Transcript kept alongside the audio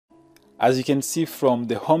As you can see from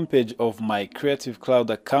the homepage of my Creative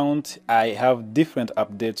Cloud account, I have different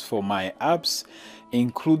updates for my apps,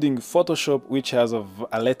 including Photoshop, which has a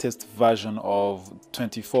latest version of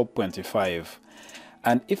 24.5.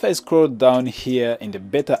 And if I scroll down here in the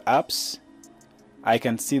beta apps, I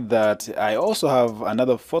can see that I also have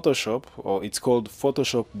another Photoshop, or it's called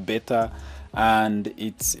Photoshop Beta, and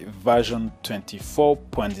it's version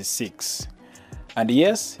 24.6. And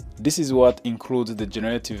yes, this is what includes the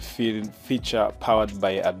generative feature powered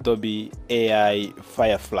by Adobe AI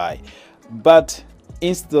Firefly. But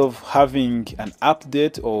instead of having an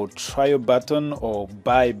update or trial button or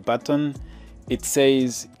buy button, it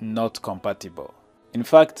says not compatible. In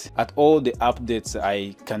fact, at all the updates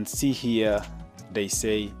I can see here, they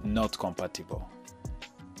say not compatible.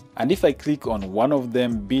 And if I click on one of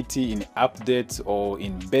them, be it in updates or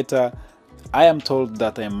in beta, I am told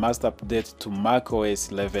that I must update to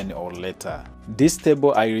macOS 11 or later. This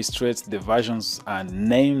table illustrates the versions and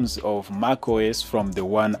names of macOS from the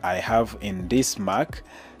one I have in this Mac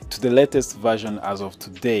to the latest version as of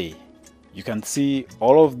today. You can see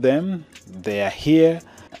all of them, they are here,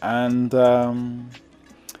 and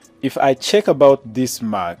if I check about this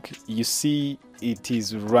Mac, you see it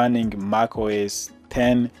is running macOS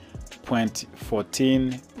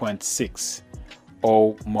 10.14.6.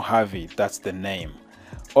 or Mojave, that's the name.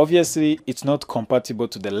 Obviously, it's not compatible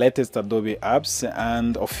to the latest Adobe apps,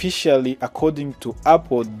 and officially, according to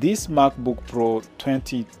Apple, this MacBook Pro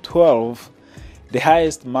 2012, the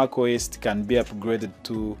highest macOS can be upgraded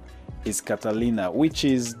to is Catalina, which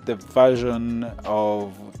is the version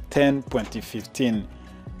of 10.15,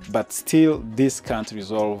 but still this can't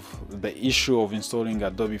resolve the issue of installing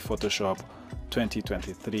Adobe Photoshop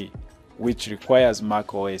 2023, which requires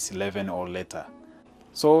macOS 11 or later.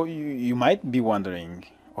 So you might be wondering,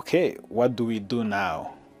 okay, what do we do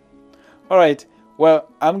now? Alright, well,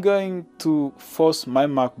 I'm going to force my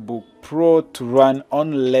MacBook Pro to run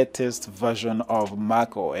on latest version of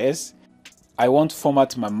macOS. I won't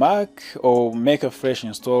format my Mac or make a fresh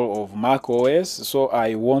install of macOS, so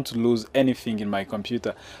I won't lose anything in my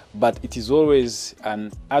computer, but it is always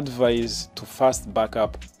an advice to fast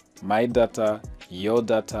backup my data, your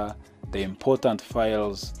data, the important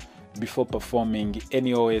files, before performing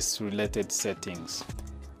any OS related settings.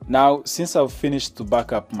 Now, since I've finished to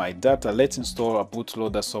back up my data, let's install a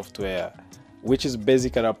bootloader software, which is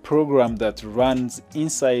basically a program that runs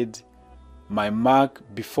inside my Mac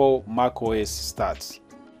before macOS starts.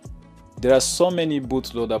 There are so many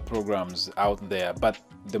bootloader programs out there, but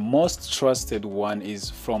the most trusted one is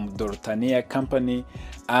from Dortania company,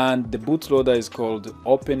 and the bootloader is called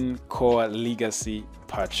OpenCore Legacy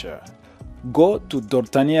Patcher. Go to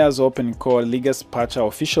Dortania's OpenCore Legacy Patcher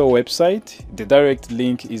official website. The direct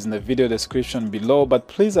link is in the video description below, but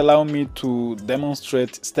please allow me to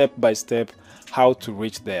demonstrate step by step how to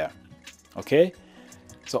reach there. Okay,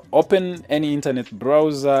 so open any internet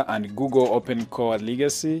browser and Google OpenCore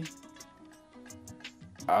Legacy.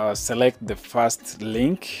 Select the first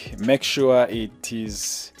link. Make sure it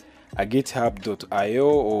is a github.io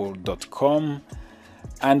or .com,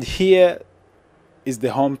 and here is the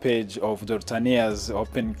homepage of Dortania's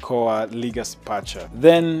OpenCore Legacy Patcher.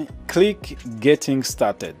 Then click Getting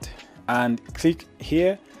Started and click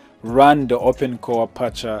here Run the OpenCore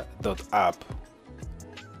Patcher.app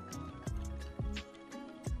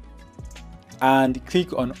and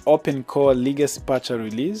click on OpenCore Legacy Patcher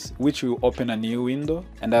Release, which will open a new window.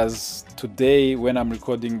 And as today, when I'm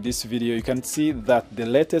recording this video, you can see that the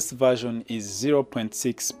latest version is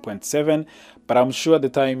 0.6.7, but I'm sure at the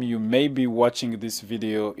time you may be watching this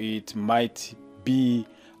video, it might be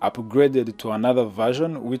upgraded to another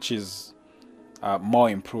version, which is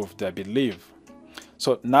more improved, I believe.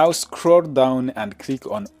 So now scroll down and click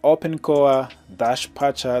on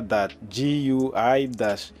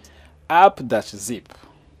OpenCore-patcher.gui-app-zip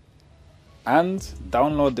and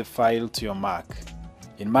download the file to your Mac.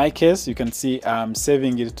 In my case, you can see I'm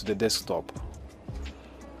saving it to the desktop.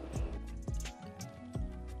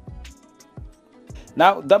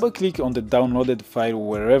 Now double click on the downloaded file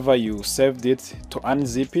wherever you saved it to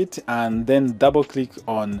unzip it, and then double click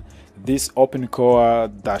on this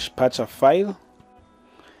OpenCore-patcher file.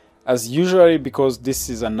 As usually, because this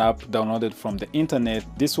is an app downloaded from the internet,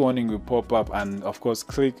 this warning will pop up, and of course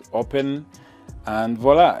click open, and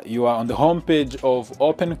voila, you are on the home page of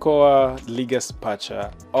OpenCore Legacy Patcher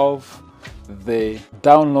of the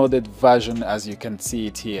downloaded version, as you can see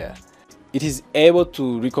it here. It is able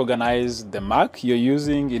to recognize the Mac you're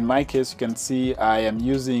using. In my case, you can see I am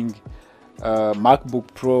using MacBook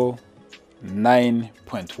Pro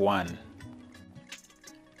 9.1.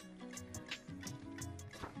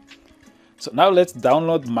 So now let's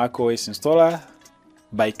download macOS installer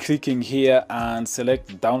by clicking here and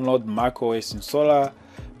select download macOS installer,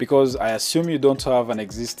 because I assume you don't have an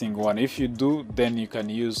existing one. If you do, then you can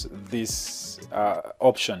use this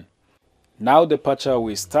option. Now the patcher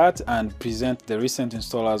will start and present the recent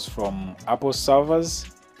installers from Apple servers.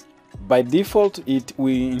 By default, it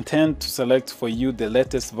will intend to select for you the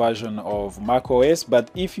latest version of macOS, but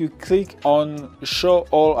if you click on show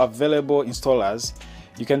all available installers,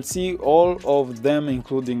 you can see all of them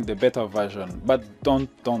including the beta version, but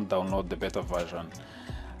don't download the beta version.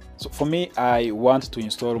 So for me, I want to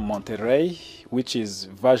install Monterey, which is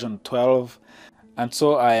version 12, and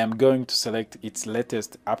so I am going to select its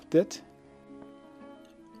latest update.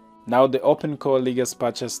 Now the OpenCore Legacy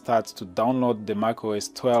patcher starts to download the macOS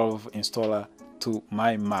 12 installer to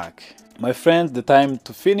my Mac. My friends, the time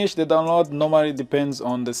to finish the download normally depends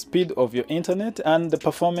on the speed of your internet and the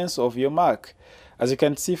performance of your Mac. As you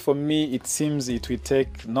can see, for me, it seems it will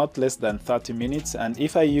take not less than 30 minutes. And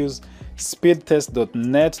if I use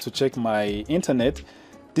speedtest.net to check my internet,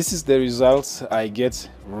 this is the results I get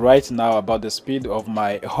right now about the speed of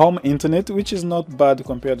my home internet, which is not bad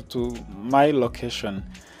compared to my location.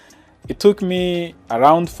 It took me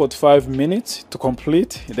around 45 minutes to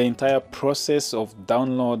complete the entire process of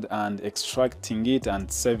download and extracting it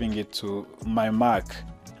and saving it to my Mac.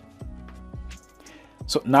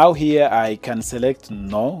 So now here I can select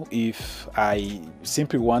no if I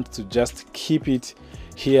simply want to just keep it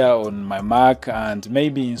here on my Mac and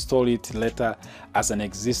maybe install it later as an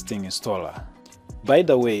existing installer. By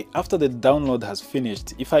the way, after the download has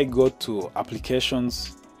finished, if I go to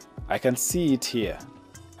applications, I can see it here.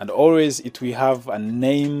 And always it will have a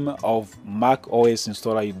name of macOS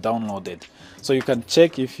installer you downloaded. So you can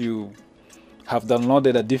check if you have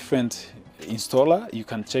downloaded a different installer, you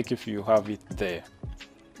can check if you have it there.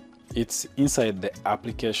 It's inside the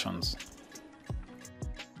applications.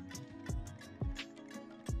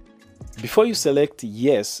 Before you select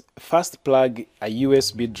yes, first plug a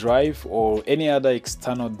USB drive or any other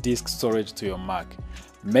external disk storage to your Mac.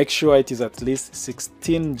 Make sure it is at least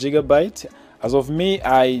 16 GB. As of me,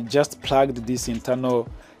 I just plugged this internal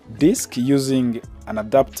disk using an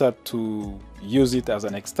adapter to use it as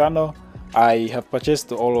an external. I have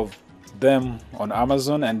purchased all of them on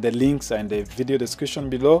Amazon and the links are in the video description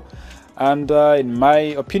below. And in my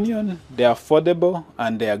opinion, they are affordable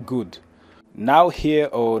and they are good. Now here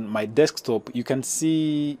on my desktop, you can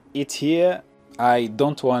see it here. I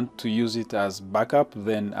don't want to use it as backup,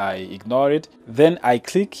 then I ignore it. Then I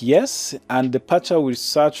click yes, and the patcher will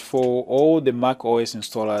search for all the macOS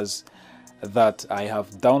installers that I have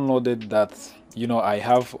downloaded that I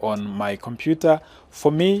have on my computer.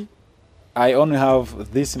 For me, I only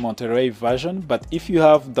have this Monterey version, but if you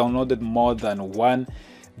have downloaded more than one,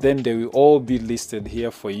 then they will all be listed here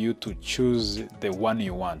for you to choose the one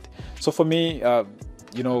you want. So for me,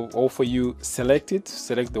 or for you, select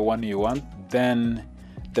the one you want. Then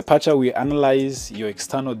the patcher will analyze your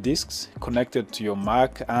external disks connected to your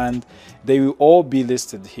Mac and they will all be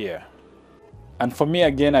listed here. And for me,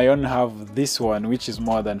 again, I only have this one, which is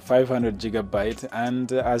more than 500 GB.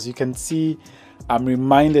 And as you can see, I'm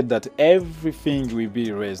reminded that everything will be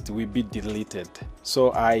erased, will be deleted.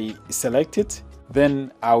 So I select it.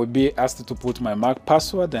 Then I will be asked to put my Mac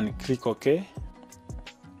password and click OK.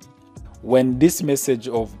 When this message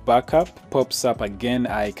of backup pops up again,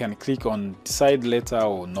 I can click on decide later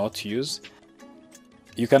or not use.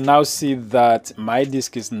 You can now see that my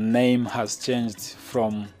disk's name has changed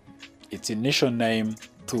from its initial name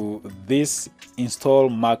to this install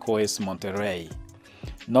macOS Monterey.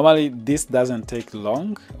 Normally this doesn't take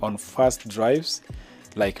long on fast drives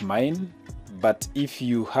like mine, but if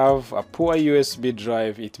you have a poor USB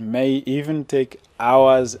drive, it may even take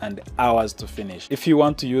hours and hours to finish. If you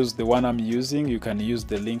want to use the one I'm using, you can use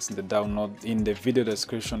the links in the download in the video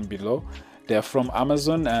description below. They are from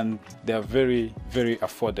Amazon and they are very, very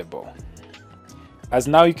affordable. As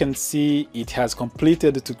now you can see, it has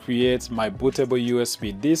completed to create my bootable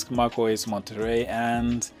USB disk macOS Monterey,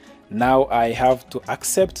 and now I have to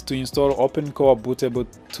accept to install OpenCore bootable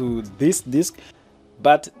to this disk,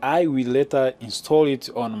 but I will later install it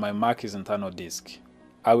on my Mac's internal disk.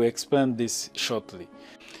 I will explain this shortly.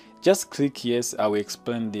 Just click yes, I will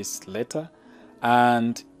explain this later,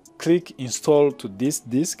 and click install to this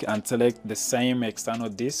disk and select the same external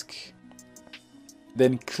disk.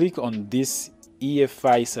 Then click on this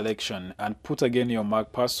EFI selection and put again your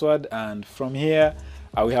Mac password, and from here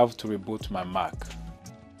I will have to reboot my Mac.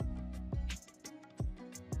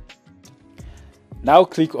 Now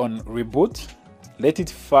click on reboot, let it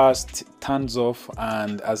first turns off,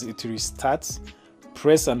 and as it restarts,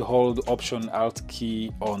 press and hold Option Alt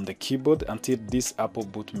key on the keyboard until this Apple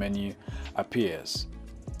boot menu appears.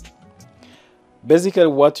 Basically,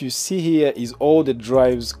 what you see here is all the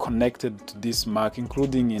drives connected to this Mac,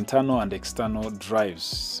 including internal and external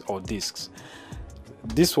drives or disks.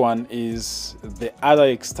 This one is the other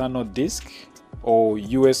external disk or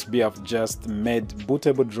USB I've just made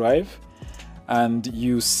bootable drive, and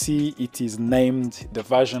you see it is named the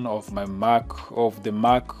version of my Mac, of the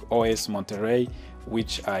macOS Monterey,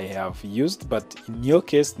 which I have used, but in your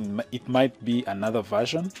case it might be another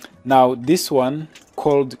version. Now this one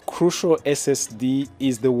called Crucial SSD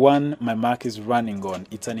is the one my Mac is running on.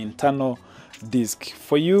 It's an internal disk.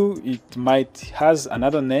 For you it might has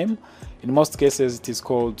another name. In most cases it is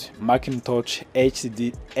called Macintosh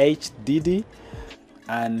HDD,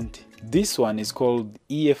 and this one is called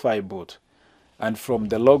EFI boot. And from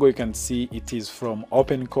the logo you can see it is from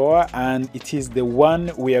OpenCore, and it is the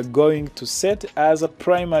one we are going to set as a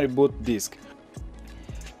primary boot disk.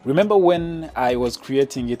 Remember when I was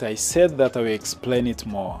creating it, I said that I will explain it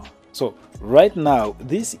more. So right now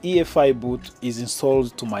this EFI boot is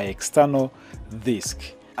installed to my external disk,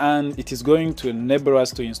 and it is going to enable us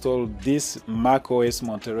to install this macOS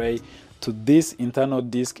Monterey to this internal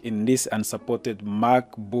disk in this unsupported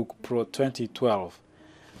MacBook Pro 2012.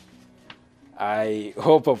 I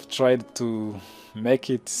hope I've tried to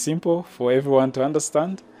make it simple for everyone to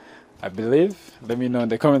understand. I believe. Let me know in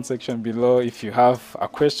the comment section below if you have a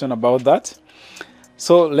question about that.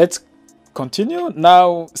 So let's continue.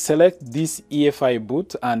 Now select this EFI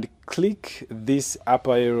boot and click this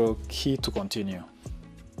upper arrow key to continue.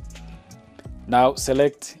 Now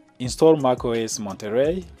select Install macOS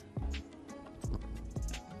Monterey.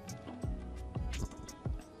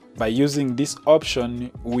 By using this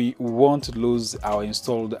option, we won't lose our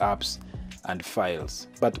installed apps and files.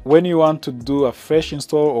 But when you want to do a fresh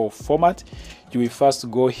install or format, you will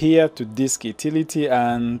first go here to Disk Utility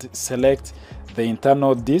and select the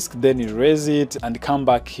internal disk, then erase it and come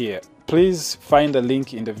back here. Please find a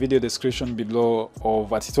link in the video description below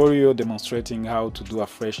of a tutorial demonstrating how to do a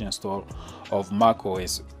fresh install of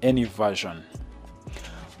macOS, any version.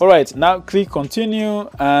 Alright, now click continue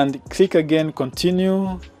and click again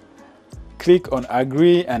continue. Click on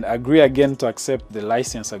agree and agree again to accept the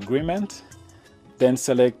license agreement. Then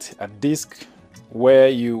select a disk where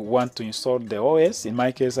you want to install the OS. In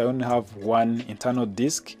my case, I only have one internal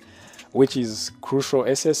disk, which is Crucial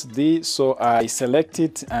SSD. So I select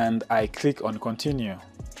it and I click on continue.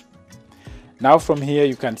 Now from here,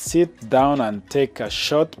 you can sit down and take a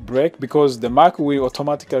short break because the Mac will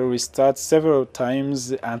automatically restart several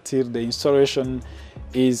times until the installation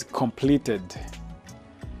is completed.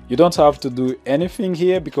 You don't have to do anything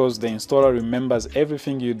here because the installer remembers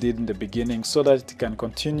everything you did in the beginning so that it can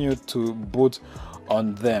continue to boot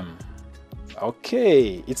on them.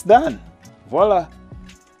 Okay, it's done. Voila.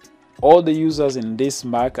 All the users in this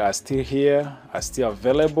Mac are still here, are still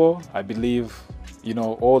available. I believe, you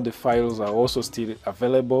know, all the files are also still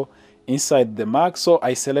available inside the Mac. So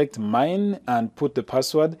I select mine and put the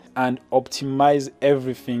password and optimize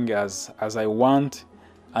everything as I want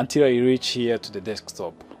until I reach here to the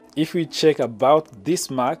desktop. If we check about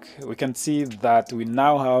this Mac, we can see that we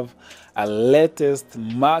now have a latest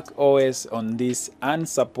Mac OS on this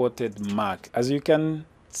unsupported Mac. As you can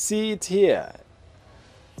see it here.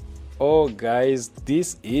 Oh guys,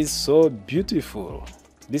 this is so beautiful.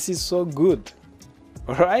 This is so good.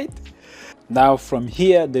 Alright? Now from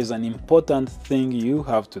here, there's an important thing you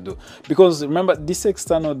have to do. Because remember, this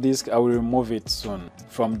external disk, I will remove it soon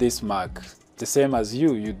from this Mac. The same as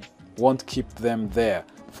you won't keep them there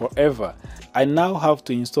forever. I now have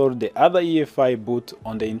to install the other EFI boot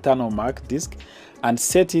on the internal Mac disk and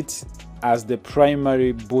set it as the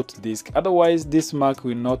primary boot disk. Otherwise this Mac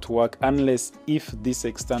will not work unless if this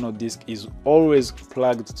external disk is always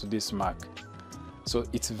plugged to this Mac. So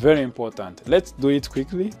it's very important. Let's do it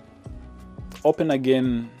quickly. Open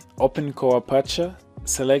again OpenCore Patcher,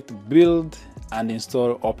 select build and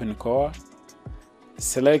install OpenCore.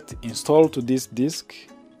 Select install to this disk.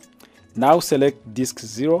 Now select disk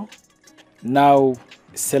 0. Now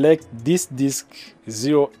select this disk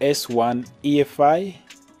 0S1 EFI.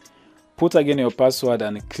 Put again your password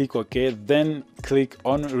and click OK. Then click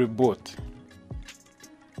on reboot.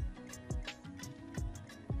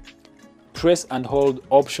 Press and hold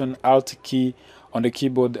Option Alt key on the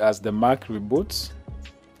keyboard as the Mac reboots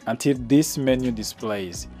until this menu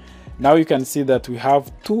displays. Now you can see that we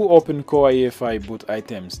have two OpenCore EFI boot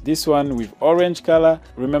items. This one with orange color,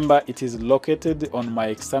 remember it is located on my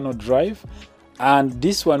external drive, and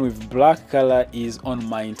this one with black color is on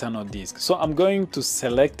my internal disk. So I'm going to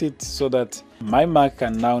select it so that my Mac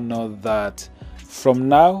can now know that from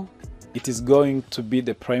now it is going to be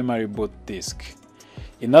the primary boot disk.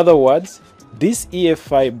 In other words, this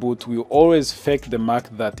EFI boot will always fake the Mac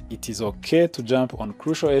that it is okay to jump on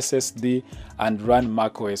Crucial SSD and run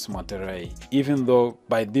macOS Monterey, even though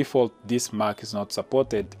by default this Mac is not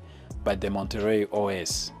supported by the Monterey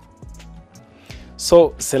OS.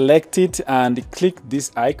 So select it and click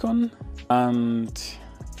this icon and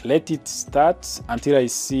let it start until I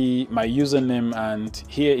see my username, and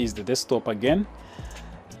here is the desktop again.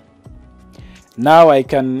 Now I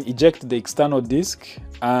can eject the external disk,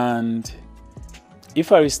 and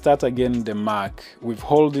if I restart again the Mac with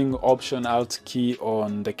holding Option Alt key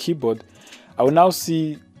on the keyboard, I will now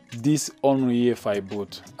see this only EFI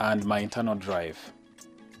boot and my internal drive.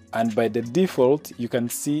 And by the default, you can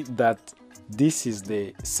see that this is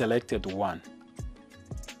the selected one.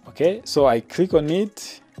 Okay, so I click on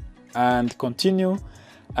it and continue,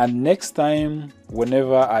 and next time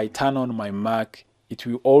whenever I turn on my Mac, it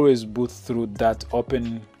will always boot through that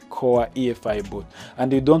OpenCore EFI boot,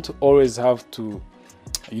 and you don't always have to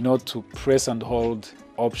to press and hold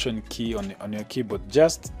Option key on your keyboard.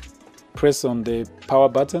 Just press on the power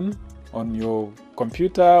button on your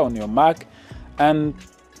computer, on your Mac, and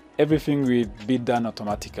everything will be done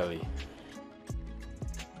automatically.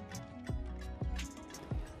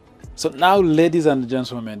 So now, ladies and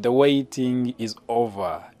gentlemen, the waiting is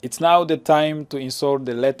over. It's now the time to install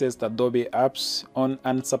the latest Adobe apps on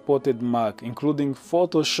unsupported Mac, including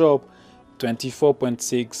Photoshop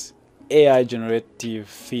 24.6 AI Generative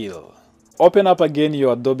Fill. Open up again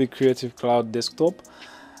your Adobe Creative Cloud desktop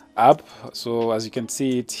app. So as you can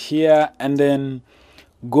see it here, and then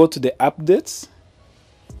go to the updates.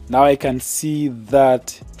 Now I can see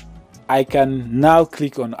that I can now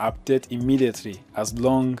click on update immediately as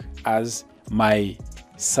long as my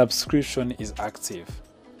subscription is active.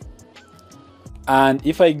 And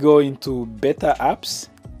if I go into beta apps,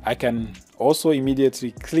 I can also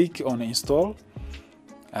immediately click on install,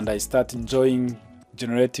 and I start enjoying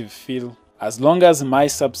Generative Fill as long as my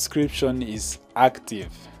subscription is active.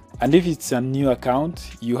 And if it's a new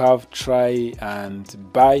account, you have try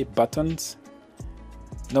and buy buttons.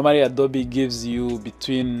 Normally Adobe gives you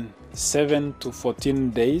between 7 to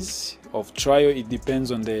 14 days of trial. It depends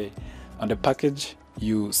on the package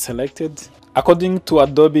you selected. According to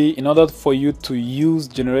Adobe, in order for you to use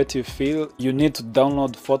Generative Fill, you need to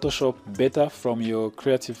download Photoshop beta from your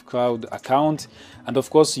Creative Cloud account, and of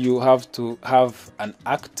course you have to have an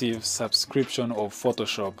active subscription of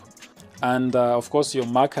Photoshop, and of course your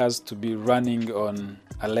Mac has to be running on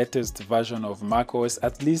a latest version of macOS,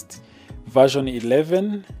 at least version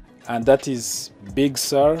 11, and that is Big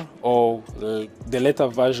Sur, or the later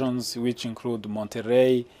versions, which include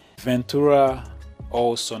Monterey, Ventura,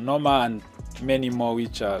 or Sonoma, and many more,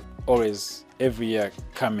 which are always every year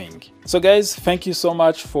coming. So guys, thank you so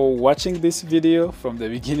much for watching this video from the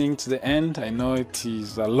beginning to the end. I know it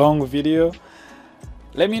is a long video.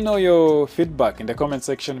 Let me know your feedback in the comment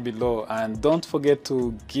section below, and don't forget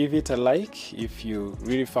to give it a like if you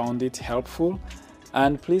really found it helpful,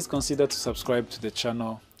 and please consider to subscribe to the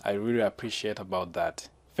channel. I really appreciate about that.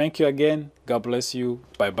 Thank you again. God bless you.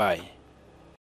 Bye bye.